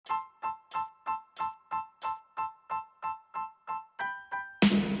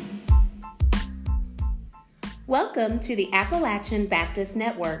Welcome to the Appalachian Baptist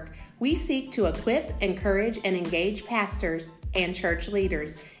Network. We seek to equip, encourage, and engage pastors and church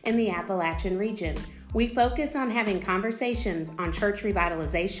leaders in the Appalachian region. We focus on having conversations on church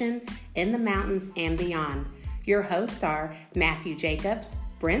revitalization in the mountains and beyond. Your hosts are Matthew Jacobs,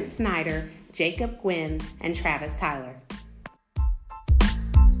 Brent Snyder, Jacob Gwynn, and Travis Tyler.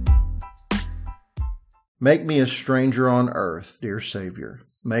 Make me a stranger on earth, dear Savior.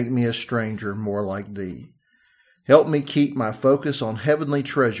 Make me a stranger more like Thee. Help me keep my focus on heavenly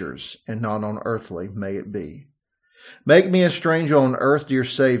treasures and not on earthly, may it be. Make me a stranger on earth, dear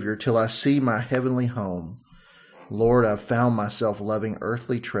Savior, till I see my heavenly home. Lord, I've found myself loving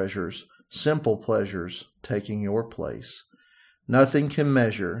earthly treasures, simple pleasures, taking your place. Nothing can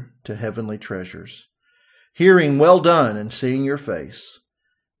measure to heavenly treasures. Hearing well done and seeing your face.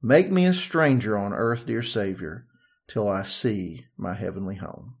 Make me a stranger on earth, dear Savior, till I see my heavenly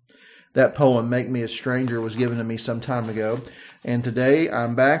home. That poem, Make Me a Stranger, was given to me some time ago. And today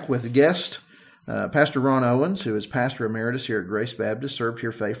I'm back with a guest, Pastor Ron Owens, who is Pastor Emeritus here at Grace Baptist, served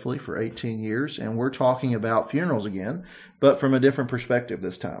here faithfully for 18 years. And we're talking about funerals again, but from a different perspective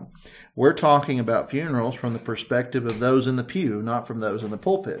this time. We're talking about funerals from the perspective of those in the pew, not from those in the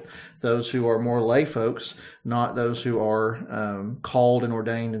pulpit. Those who are more lay folks, not those who are called and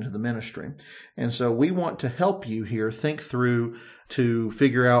ordained into the ministry. And so we want to help you here think through to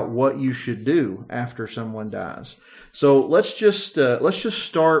figure out what you should do after someone dies. So let's just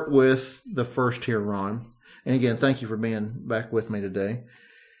start with the first here, Ron. And again, thank you for being back with me today.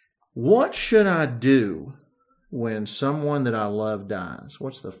 What should I do when someone that I love dies?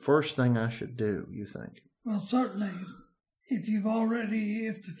 What's the first thing I should do, you think? Well, certainly, if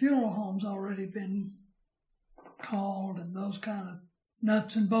the funeral home's already been called and those kind of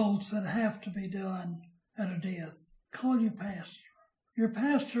nuts and bolts that have to be done at a death, call your pastor. Your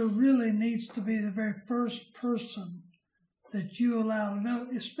pastor really needs to be the very first person that you allow to know,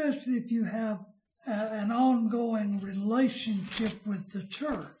 especially if you have an ongoing relationship with the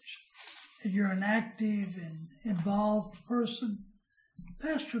church. If you're an active and involved person,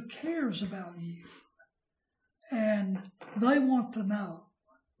 pastor cares about you. And they want to know.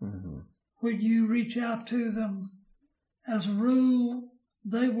 Mm-hmm. When you reach out to them, as a rule,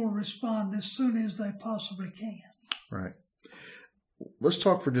 they will respond as soon as they possibly can. Right. Let's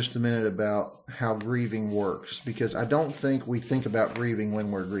talk for just a minute about how grieving works, because I don't think we think about grieving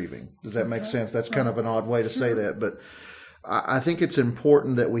when we're grieving. Does that make sense? That's kind of an odd way to say that, but I think it's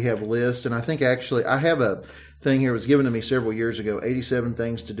important that we have lists. And I think actually I have a thing here, it was given to me several years ago, 87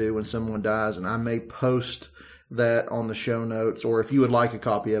 things to do when someone dies, and I may post that on the show notes, or if you would like a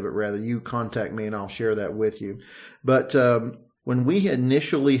copy of it, rather, you contact me and I'll share that with you. But when we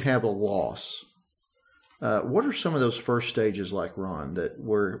initially have a loss, what are some of those first stages like, Ron, that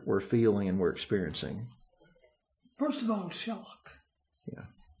we're feeling and we're experiencing? First of all, shock. Yeah.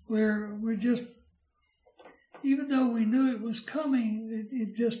 We're just, even though we knew it was coming,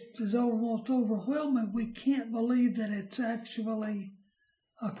 it just is almost overwhelming. We can't believe that it's actually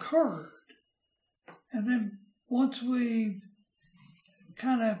occurred. And then once we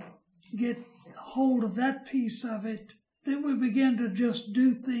kind of get hold of that piece of it, then we begin to just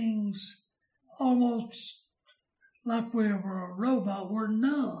do things almost like we were a robot. We're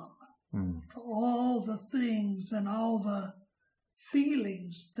numb to all the things and all the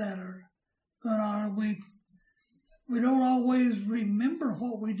feelings that are going on. We don't always remember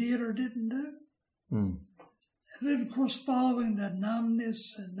what we did or didn't do. And then, of course, following that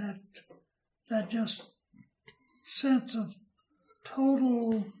numbness and that just sense of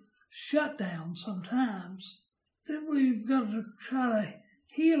total shutdown sometimes, then we've got to try to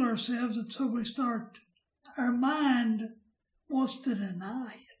heal ourselves, and so our mind wants to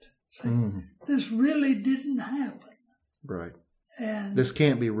deny it. Say, this really didn't happen. Right. And this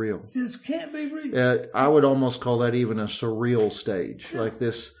can't be real. This can't be real. I would almost call that even a surreal stage. Yeah. Like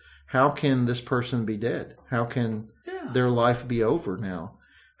this, how can this person be dead? How can their life be over now?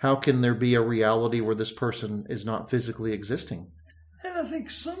 How can there be a reality where this person is not physically existing? And I think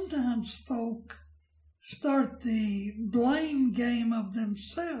sometimes folk start the blame game of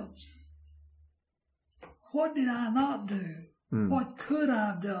themselves. What did I not do? What could I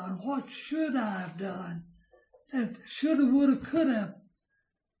have done? What should I have done? That shoulda, woulda, coulda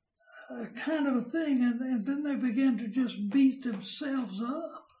kind of a thing. And then they begin to just beat themselves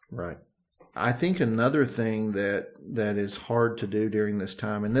up. Right. I think another thing that is hard to do during this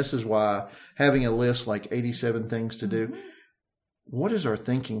time, and this is why having a list like 87 things to do, what is our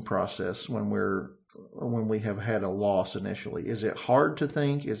thinking process when we have had a loss initially? Is it hard to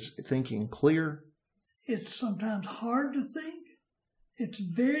think? Is thinking clear? It's sometimes hard to think. It's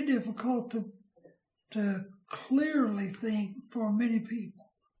very difficult to clearly think for many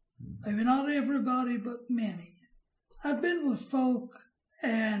people. Maybe not everybody, but many. I've been with folk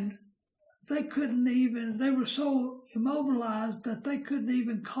and they were so immobilized that they couldn't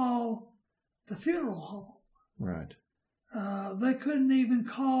even call the funeral home. Right. They couldn't even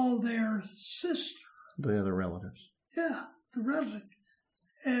call their sister. The other relatives. Yeah, the relative.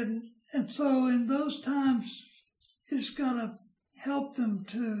 And so in those times, you just got to help them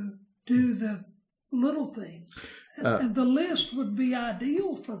to do the little things. And the list would be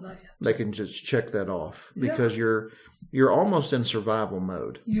ideal for that. They can just check that off because you're almost in survival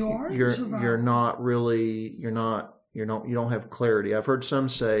mode. You are in survival. You're not really, you don't have clarity. I've heard some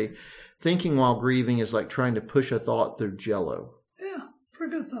say thinking while grieving is like trying to push a thought through jello. Yeah,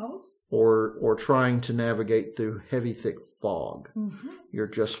 pretty good thought. Or trying to navigate through heavy, thick fog. Mm-hmm. You're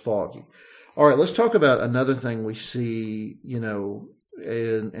just foggy. All right, let's talk about another thing we see,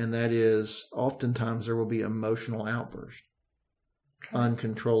 and that is oftentimes there will be emotional outbursts,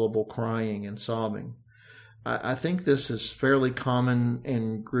 uncontrollable crying and sobbing. I think this is fairly common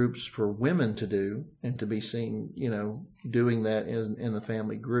in groups for women to do and to be seen, doing that in the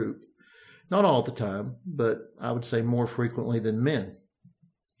family group. Not all the time, but I would say more frequently than men.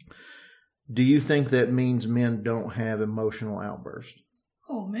 Do you think that means men don't have emotional outbursts?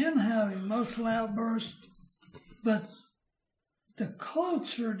 Oh, men have emotional outbursts, but the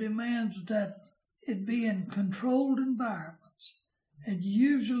culture demands that it be in controlled environments. And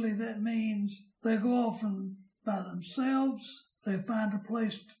usually that means they go off by themselves, they find a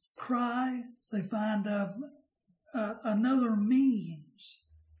place to cry, they find another means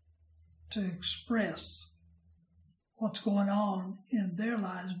to express what's going on in their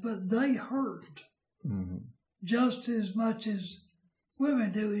lives, but they hurt just as much as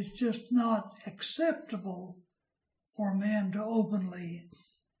women do. It's just not acceptable for men to openly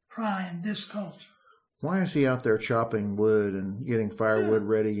cry in this culture. Why is he out there chopping wood and getting firewood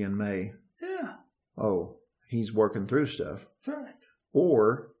ready in May? Yeah. Oh, he's working through stuff. That's right.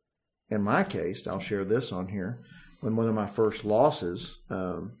 Or, in my case, I'll share this on here, when one of my first losses,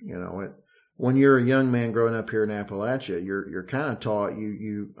 when you're a young man growing up here in Appalachia, you're kind of taught,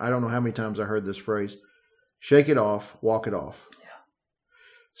 I don't know how many times I heard this phrase, shake it off, walk it off. Yeah.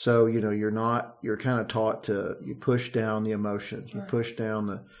 So, you're kind of taught you push down the emotions, you push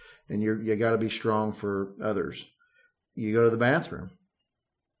down and you got to be strong for others. You go to the bathroom.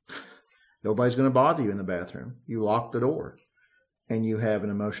 Nobody's going to bother you in the bathroom. You lock the door and you have an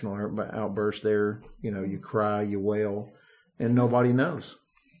emotional outburst there. You cry, you wail, and nobody knows.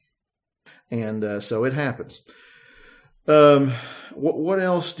 And so it happens. What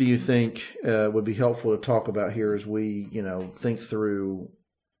else do you think would be helpful to talk about here as we, think through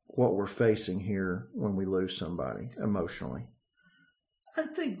what we're facing here when we lose somebody emotionally? I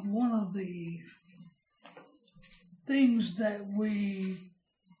think one of the things that we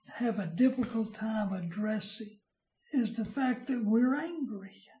have a difficult time addressing is the fact that we're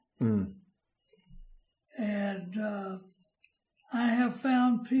angry. And I have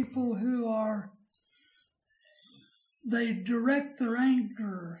found people who they direct their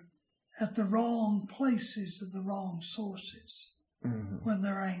anger at the wrong places and the wrong sources when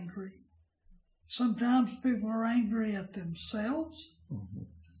they're angry. Sometimes people are angry at themselves.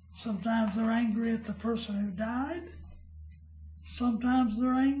 Sometimes they're angry at the person who died. Sometimes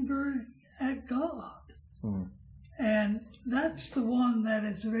they're angry at God. And that's the one that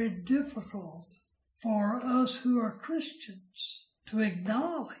is very difficult for us who are Christians to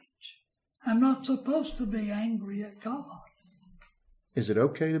acknowledge. I'm not supposed to be angry at God. Is it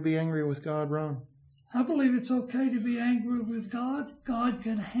okay to be angry with God, Ron? I believe it's okay to be angry with God. God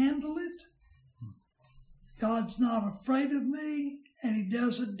can handle it. God's not afraid of me, and he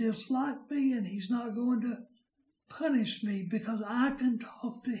doesn't dislike me, and he's not going to punish me because I can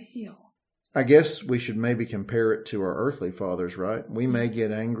talk to him. I guess we should maybe compare it to our earthly fathers, right? We may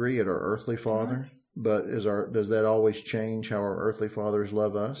get angry at our earthly father, but does that always change how our earthly fathers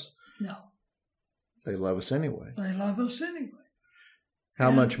love us? No. They love us anyway. They love us anyway. How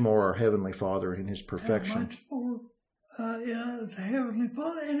much more our Heavenly Father in his perfection? How much more the Heavenly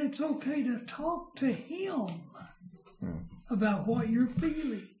Father, and it's okay to talk to him about what you're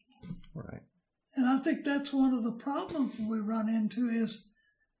feeling. Right. And I think that's one of the problems we run into is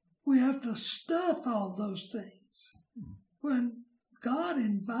we have to stuff all those things. When God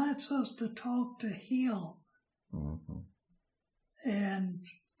invites us to talk to him and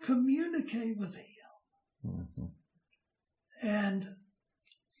communicate with him. And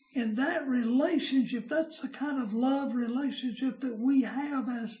in that relationship, that's the kind of love relationship that we have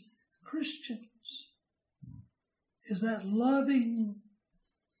as Christians. Is that loving,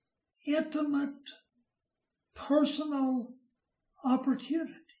 intimate personal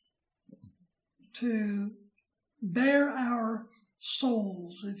opportunity to bare our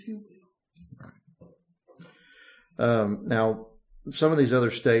souls, if you will. Now, some of these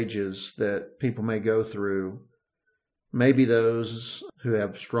other stages that people may go through, maybe those who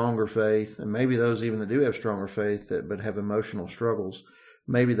have stronger faith, and maybe those even that do have stronger faith but have emotional struggles,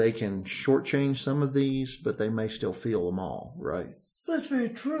 maybe they can shortchange some of these, but they may still feel them all, right? That's very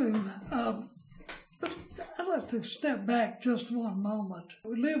true. But I'd like to step back just one moment.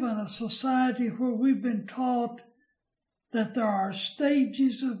 We live in a society where we've been taught that there are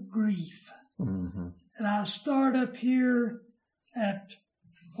stages of grief. Mm-hmm. And I start up here at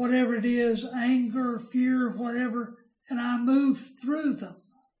whatever it is, anger, fear, whatever, and I move through them.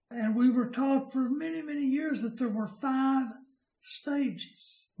 And we were taught for many, many years that there were 5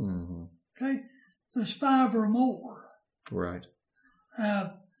 stages. Mm-hmm. Okay? There's 5 or more. Right.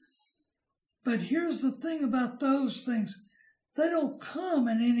 But here's the thing about those things. They don't come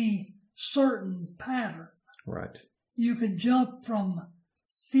in any certain pattern. Right. You can jump from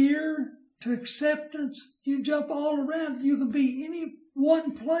fear to acceptance. You jump all around. You can be any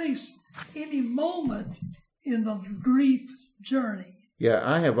one place, any moment in the grief journey. Yeah,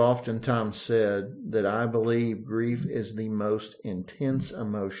 I have oftentimes said that I believe grief is the most intense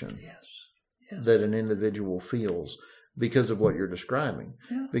emotion that an individual feels because of what you're describing.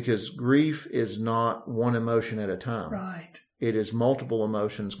 Yeah. Because grief is not one emotion at a time. Right. It is multiple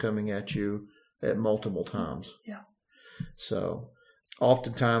emotions coming at you at multiple times. Yeah. So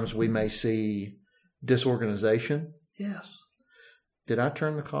oftentimes we may see disorganization. Yes. Did I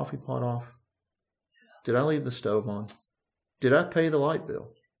turn the coffee pot off? Yeah. Did I leave the stove on? Did I pay the light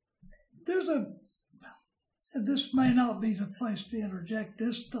bill? This may not be the place to interject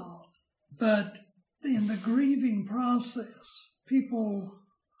this thought, but in the grieving process, people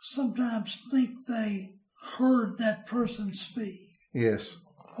sometimes think they heard that person speak. Yes.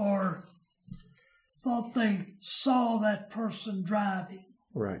 Or thought they saw that person driving.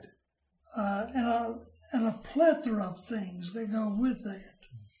 Right. And a plethora of things that go with that.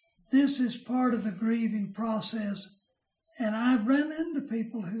 This is part of the grieving process. And I've run into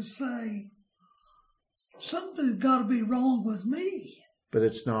people who say, something's got to be wrong with me. But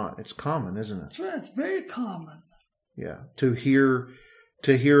it's not. It's common, isn't it? That's right. It's very common. Yeah. To hear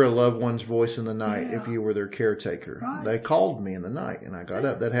a loved one's voice in the night, if you were their caretaker. Right. They called me in the night, and I got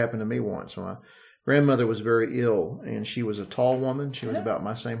up. That happened to me once. My grandmother was very ill, and she was a tall woman. She was about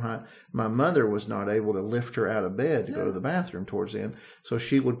my same height. My mother was not able to lift her out of bed to go to the bathroom towards the end, so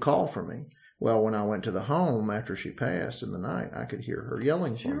she would call for me. Well, when I went to the home after she passed in the night, I could hear her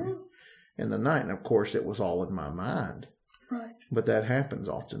yelling for me in the night. And, of course, it was all in my mind. Right. But that happens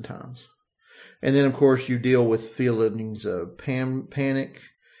oftentimes. And then, of course, you deal with feelings of panic.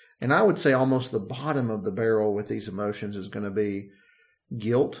 And I would say almost the bottom of the barrel with these emotions is going to be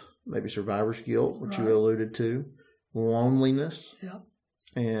guilt, maybe survivor's guilt, which you alluded to, loneliness,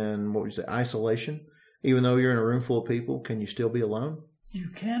 and what would you say, isolation. Even though you're in a room full of people, can you still be alone? You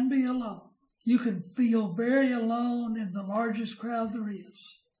can be alone. You can feel very alone in the largest crowd there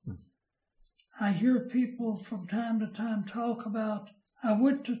is. I hear people from time to time talk about, I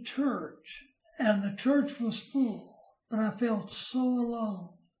went to church and the church was full, but I felt so alone.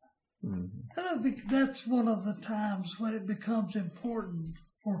 Mm-hmm. And I think that's one of the times when it becomes important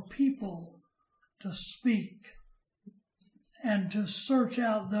for people to speak and to search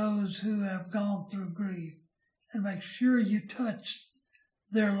out those who have gone through grief and make sure you touch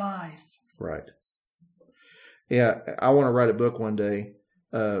their life. Right. Yeah, I want to write a book one day.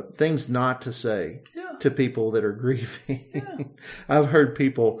 Things not to say to people that are grieving. Yeah. I've heard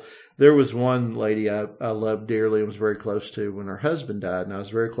people, there was one lady I loved dearly and was very close to when her husband died, and I was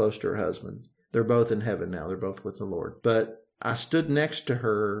very close to her husband. They're both in heaven now. They're both with the Lord. But I stood next to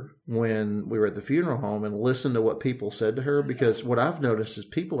her when we were at the funeral home and listened to what people said to her, because what I've noticed is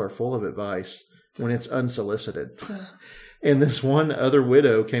people are full of advice when it's unsolicited. And this one other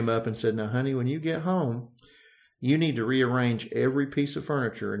widow came up and said, now, honey, when you get home, you need to rearrange every piece of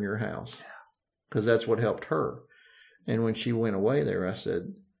furniture in your house, because that's what helped her. And when she went away there, I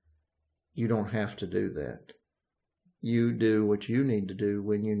said, you don't have to do that. You do what you need to do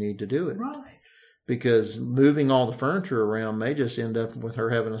when you need to do it. Right. Because moving all the furniture around may just end up with her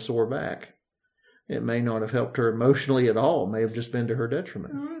having a sore back. It may not have helped her emotionally at all. It may have just been to her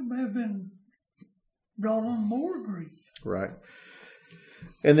detriment. It may have been brought on more grief. Right.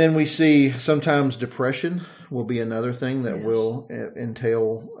 And then we see sometimes depression will be another thing that will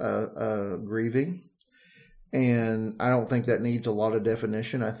entail grieving. And I don't think that needs a lot of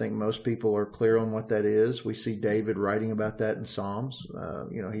definition. I think most people are clear on what that is. We see David writing about that in Psalms.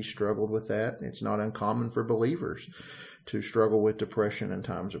 He struggled with that. It's not uncommon for believers to struggle with depression in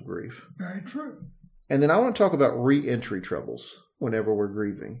times of grief. Very true. And then I want to talk about re-entry troubles whenever we're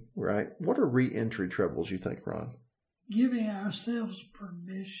grieving, right? What are re-entry troubles, you think, Ron? Giving ourselves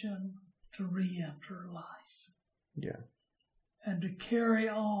permission to re-enter life. Yeah. And to carry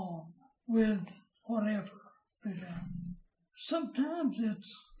on with whatever. Sometimes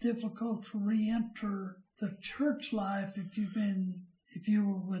it's difficult to re-enter the church life if you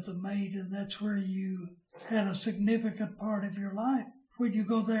were with a mate and that's where you had a significant part of your life. When you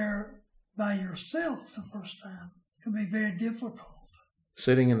go there by yourself the first time, it can be very difficult.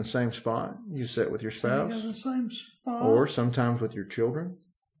 Sitting in the same spot, you sit with your spouse, sitting in the same spot, or sometimes with your children,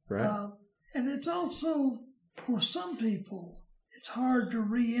 right? And it's also for some people, it's hard to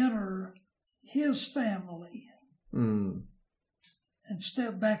re-enter his family and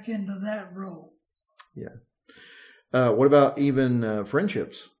step back into that role. Yeah. What about even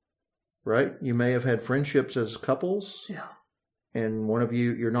friendships, right? You may have had friendships as couples. Yeah. And one of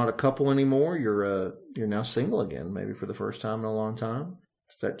you're not a couple anymore. You're now single again, maybe for the first time in a long time.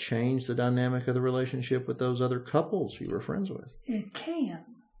 Does that change the dynamic of the relationship with those other couples you were friends with? It can.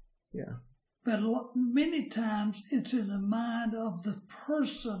 Yeah. But many times it's in the mind of the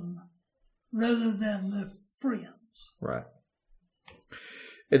person rather than the friends. Right.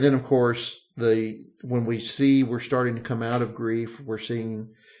 And then, of course, when we see we're starting to come out of grief, we're seeing,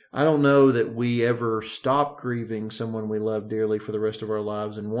 I don't know that we ever stop grieving someone we love dearly for the rest of our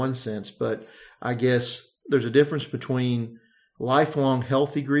lives in one sense, but I guess there's a difference between lifelong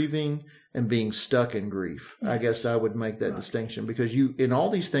healthy grieving and being stuck in grief. I guess I would make that distinction because in all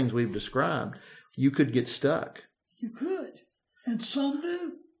these things we've described, you could get stuck. You could. And some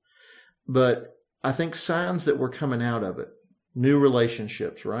do. But I think signs that we're coming out of it, new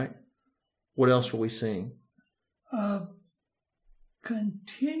relationships, right? What else are we seeing?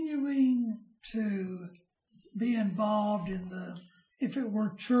 Continuing to be involved in if it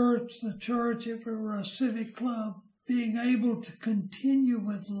were the church, if it were a civic club, being able to continue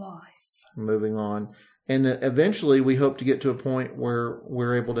with life. Moving on. And eventually we hope to get to a point where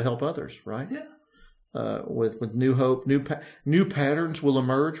we're able to help others, right? Yeah. With new hope, new patterns will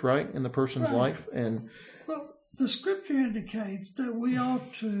emerge, right, in the person's life. And well, the scripture indicates that we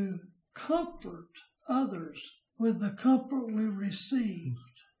ought to comfort others with the comfort we received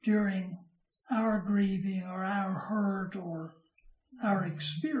during our grieving or our hurt or our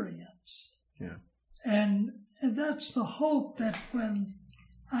experience. Yeah. And that's the hope that when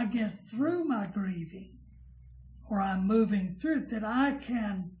I get through my grieving or I'm moving through it, that I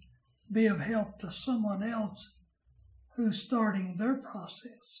can be of help to someone else who's starting their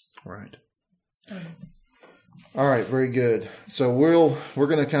process. Right. All right, very good. So we're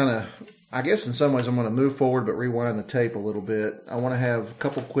going to kind of, I guess in some ways I'm going to move forward but rewind the tape a little bit. I want to have a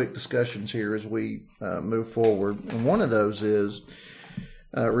couple quick discussions here as we move forward. And one of those is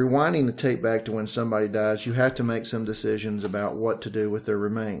rewinding the tape back to when somebody dies, you have to make some decisions about what to do with their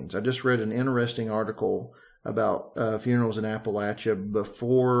remains. I just read an interesting article about funerals in Appalachia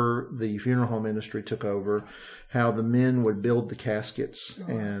before the funeral home industry took over, how the men would build the caskets,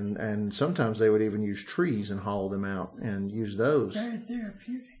 and sometimes they would even use trees and hollow them out and use those. Very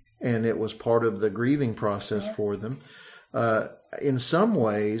therapeutic. And it was part of the grieving process for them. In some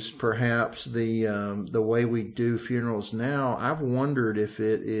ways, perhaps the way we do funerals now, I've wondered if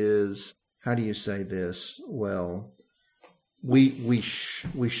it is, how do you say this? Well, we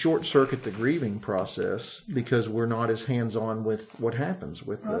short circuit the grieving process because we're not as hands on with what happens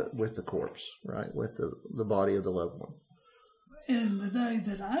with the corpse, right? With the body of the loved one. In the day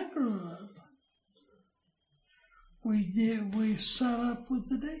that I grew up, we set up with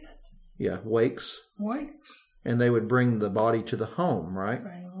the dead. Yeah, wakes. Wakes. And they would bring the body to the home, right?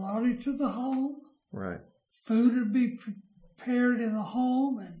 Bring the body to the home. Right. Food would be prepared in the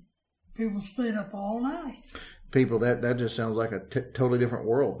home, and people stayed up all night. People, that just sounds like a totally different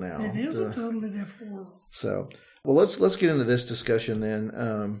world now. It is a totally different world. So, well, let's get into this discussion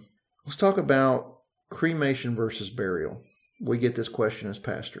then. Let's talk about cremation versus burial. We get this question as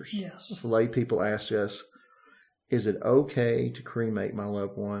pastors. Yes. Lay people ask us, is it okay to cremate my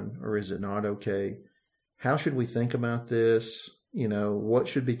loved one, or is it not okay? How should we think about this? What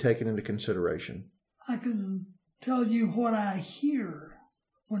should be taken into consideration? I can tell you what I hear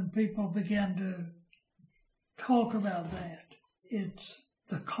when people begin to talk about that. It's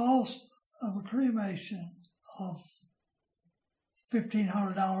the cost of a cremation of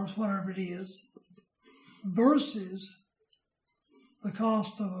 $1,500, whatever it is, versus the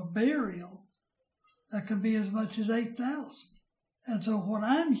cost of a burial That could be as much as 8,000. And so what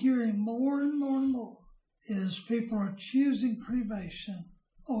I'm hearing more and more and more is people are choosing cremation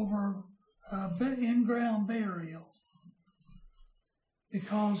over in-ground burial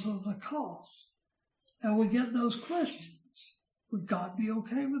because of the cost. Now we get those questions. Would God be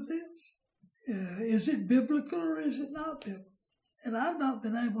okay with this? Is it biblical or is it not biblical? And I've not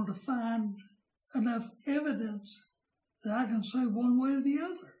been able to find enough evidence that I can say one way or the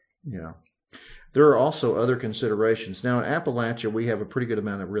other. Yeah. There are also other considerations. Now, in Appalachia, we have a pretty good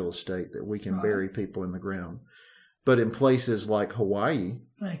amount of real estate that we can bury people in the ground. But in places like Hawaii,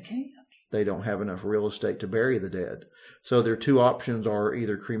 they can't. They don't have enough real estate to bury the dead. So their two options are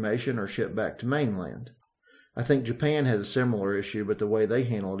either cremation or shipped back to mainland. I think Japan has a similar issue, but the way they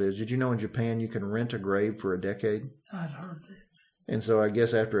handle it is, did you know in Japan you can rent a grave for a decade? I'd heard that. And so I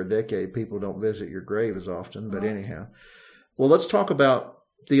guess after a decade, people don't visit your grave as often. But anyhow, well, let's talk about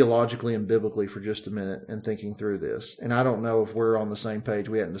theologically and biblically for just a minute and thinking through this. And I don't know if we're on the same page.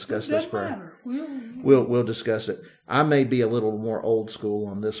 We hadn't discussed this prior. We'll discuss it. I may be a little more old school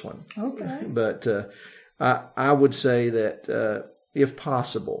on this one. Okay. But I would say that if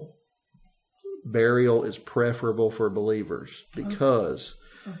possible, burial is preferable for believers because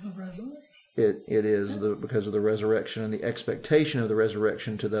of the resurrection. It is because of the resurrection and the expectation of the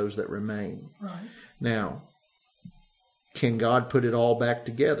resurrection to those that remain. Right. Now, can God put it all back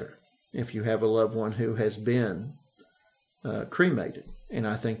together if you have a loved one who has been cremated? And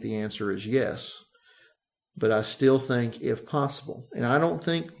I think the answer is yes. But I still think if possible, and I don't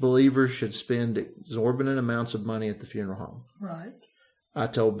think believers should spend exorbitant amounts of money at the funeral home. Right. I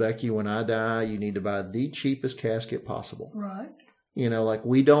told Becky, when I die, you need to buy the cheapest casket possible. Right. You know, like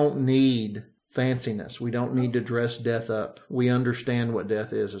we don't need fanciness. We don't need to dress death up. We understand what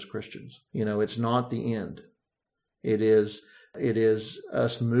death is as Christians. You know, it's not the end. It is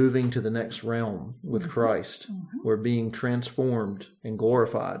us moving to the next realm with Christ. Mm-hmm. We're being transformed and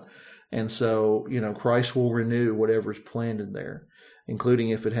glorified. And so, you know, Christ will renew whatever's planned in there, including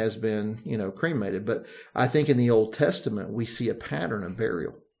if it has been, you know, cremated. But I think in the Old Testament, we see a pattern of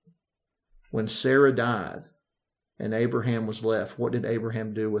burial. When Sarah died and Abraham was left, what did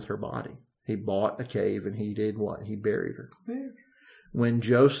Abraham do with her body? He bought a cave and he did what? He buried her. When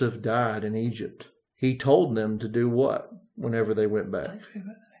Joseph died in Egypt, he told them to do what whenever they went back?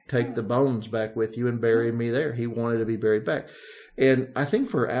 Take the bones back with you and bury me there. He wanted to be buried back. And I think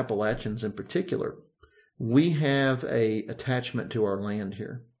for Appalachians in particular, we have a attachment to our land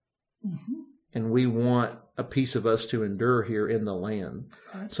here. Mm-hmm. And we want a piece of us to endure here in the land.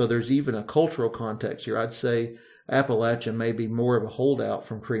 Right. So there's even a cultural context here. I'd say Appalachia may be more of a holdout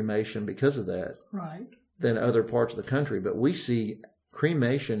from cremation because of that than other parts of the country. But we see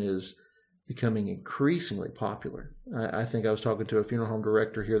cremation is becoming increasingly popular. I think I was talking to a funeral home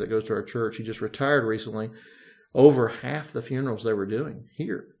director here that goes to our church. He just retired recently. Over half the funerals they were doing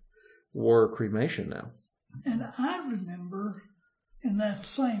here were cremation now. And I remember in that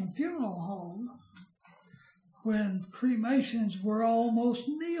same funeral home when cremations were almost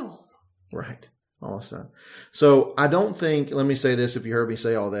nil. Right. All of a sudden. So I don't think, let me say this, if you heard me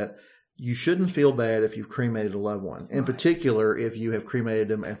say all that, you shouldn't feel bad if you've cremated a loved one. In particular, if you have cremated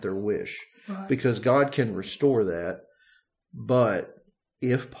them at their wish. Right. Because God can restore that. But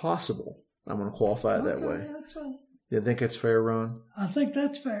if possible, I'm going to qualify it that way. Do you think that's fair, Ron? I think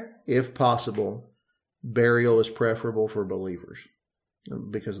that's fair. If possible, burial is preferable for believers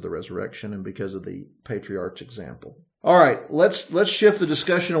because of the resurrection and because of the patriarch's example. All right, let's shift the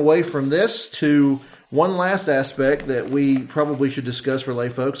discussion away from this to one last aspect that we probably should discuss for lay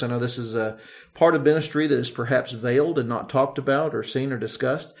folks. I know this is a part of ministry that is perhaps veiled and not talked about or seen or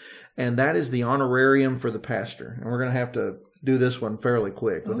discussed, and that is the honorarium for the pastor. And we're going to have to do this one fairly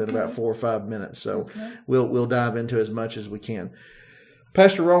quick, within about 4 or 5 minutes. So we'll dive into as much as we can.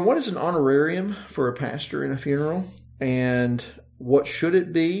 Pastor Ron, what is an honorarium for a pastor in a funeral, and what should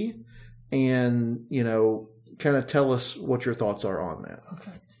it be? And, you know, kind of tell us what your thoughts are on that.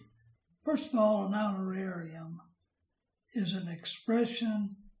 Okay. First of all, an honorarium is an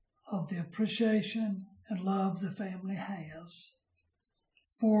expression of the appreciation and love the family has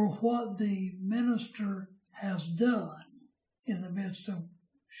for what the minister has done in the midst of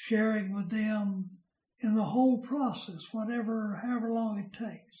sharing with them in the whole process, however long it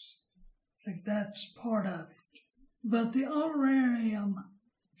takes. I think that's part of it. But the honorarium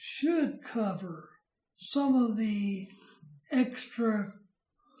should cover some of the extra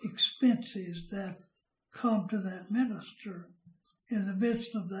expenses that come to that minister in the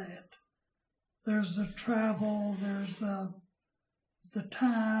midst of that. There's the travel, there's the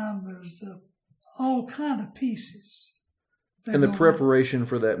time, there's all kind of pieces And the preparation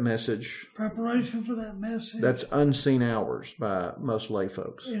for that message. Preparation for that message. That's unseen hours by most lay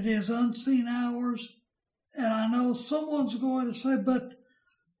folks. It is unseen hours. And I know someone's going to say, but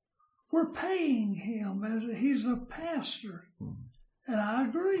we're paying him as he's a pastor. And I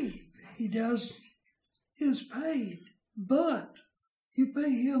agree. He is paid. But you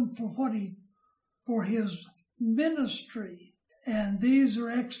pay him for his ministry. And these are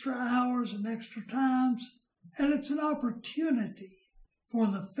extra hours and extra times. And it's an opportunity for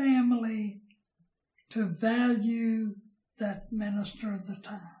the family to value that minister at the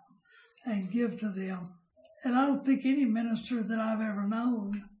time and give to them. And I don't think any minister that I've ever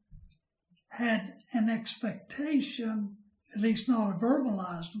known had an expectation, at least not a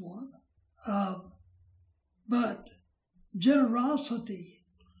verbalized one, but generosity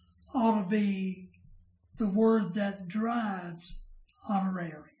ought to be the word that drives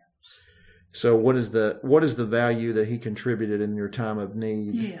honorarium. So what is the value that he contributed in your time of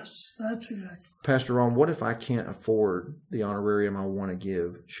need? Yes, that's exactly. Pastor Ron, what if I can't afford the honorarium I want to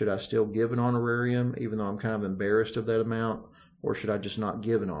give? Should I still give an honorarium even though I'm kind of embarrassed of that amount, or should I just not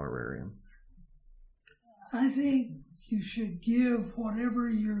give an honorarium? I think you should give whatever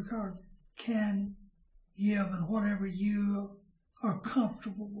you can give and whatever you are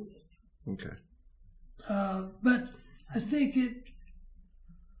comfortable with. Okay. But I think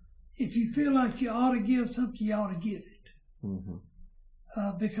if you feel like you ought to give something, you ought to give it.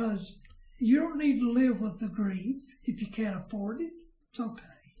 Mm-hmm. Because you don't need to live with the grief. If you can't afford it, it's okay.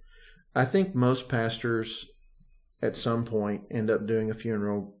 I think most pastors at some point end up doing a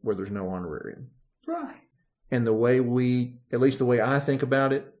funeral where there's no honorarium. Right. And the way at least the way I think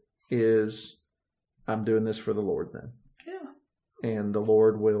about it is, I'm doing this for the Lord then. Yeah. And the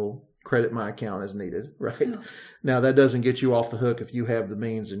Lord will credit my account as needed, right? Yeah. Now, that doesn't get you off the hook if you have the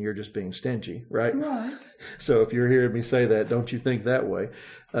means and you're just being stingy, right? Right. So if you're hearing me say that, don't you think that way.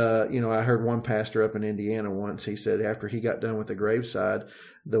 I heard one pastor up in Indiana once, he said after he got done with the graveside,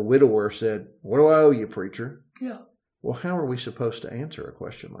 the widower said, "What do I owe you, preacher?" Yeah. Well, how are we supposed to answer a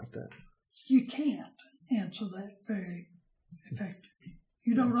question like that? You can't answer that very effectively.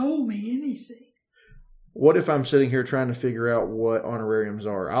 You don't owe me anything. What if I'm sitting here trying to figure out what honorariums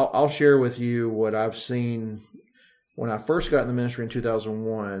are? I'll share with you what I've seen. When I first got in the ministry in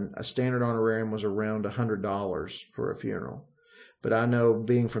 2001, a standard honorarium was around $100 for a funeral. But I know,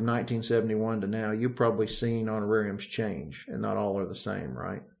 being from 1971 to now, you've probably seen honorariums change, and not all are the same,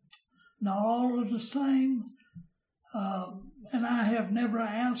 right? Not all are the same. And I have never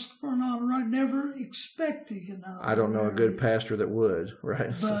asked for an honorarium, never expected an honorarium. I don't know a good pastor that would,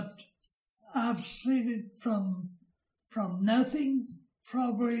 right? But I've seen it from nothing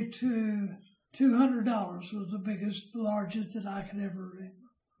probably to $200 was the largest that I could ever remember.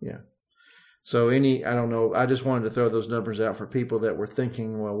 Yeah. So I don't know, I just wanted to throw those numbers out for people that were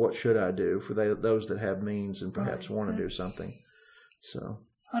thinking, well, what should I do? For those that have means and perhaps want to do something. So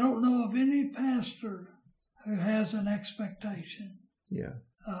I don't know of any pastor who has an expectation. Yeah.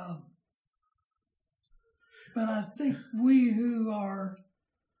 But I think we who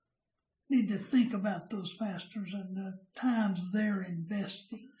need to think about those pastors and the times they're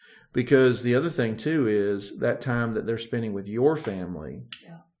investing. Because the other thing, too, is that time that they're spending with your family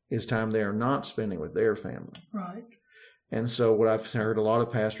is time they are not spending with their family. Right. And so what I've heard a lot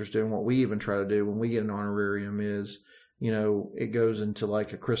of pastors do, and what we even try to do when we get an honorarium is, it goes into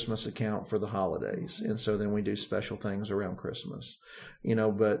like a Christmas account for the holidays. And so then we do special things around Christmas.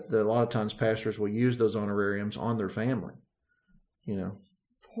 But a lot of times pastors will use those honorariums on their family,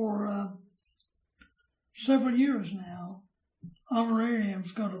 For several years now,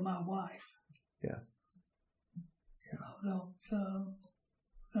 honorariums go to my wife. Yeah.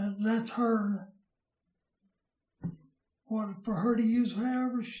 That's her, for her to use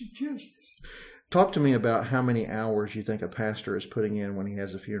however she chooses. Talk to me about how many hours you think a pastor is putting in when he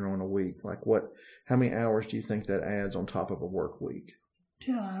has a funeral in a week. How many hours do you think that adds on top of a work week?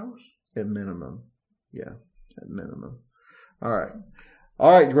 10 hours. At minimum. Yeah, at minimum. All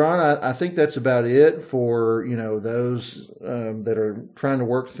right, Ron, I think that's about it for, those that are trying to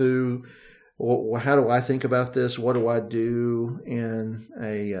work through, how do I think about this? What do I do when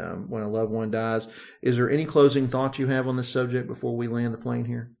a loved one dies? Is there any closing thoughts you have on this subject before we land the plane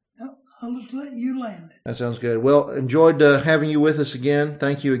here? No, I'll just let you land it. That sounds good. Well, enjoyed having you with us again.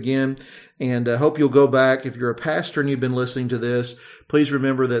 Thank you again. And I hope you'll go back. If you're a pastor and you've been listening to this, please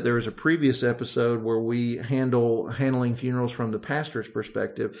remember that there is a previous episode where we handling funerals from the pastor's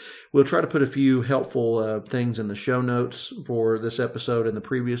perspective. We'll try to put a few helpful things in the show notes for this episode and the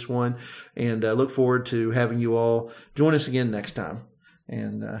previous one. And look forward to having you all join us again next time.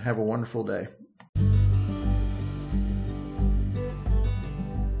 And have a wonderful day.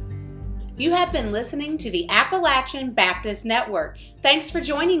 You have been listening to the Appalachian Baptist Network. Thanks for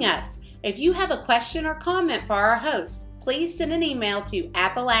joining us. If you have a question or comment for our host, please send an email to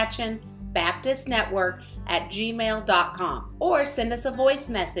appalachianbaptistnetwork@gmail.com or send us a voice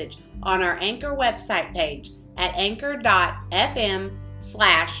message on our Anchor website page at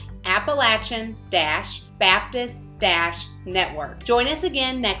anchor.fm/Appalachian-Baptist-Network. Join us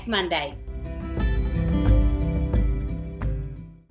again next Monday.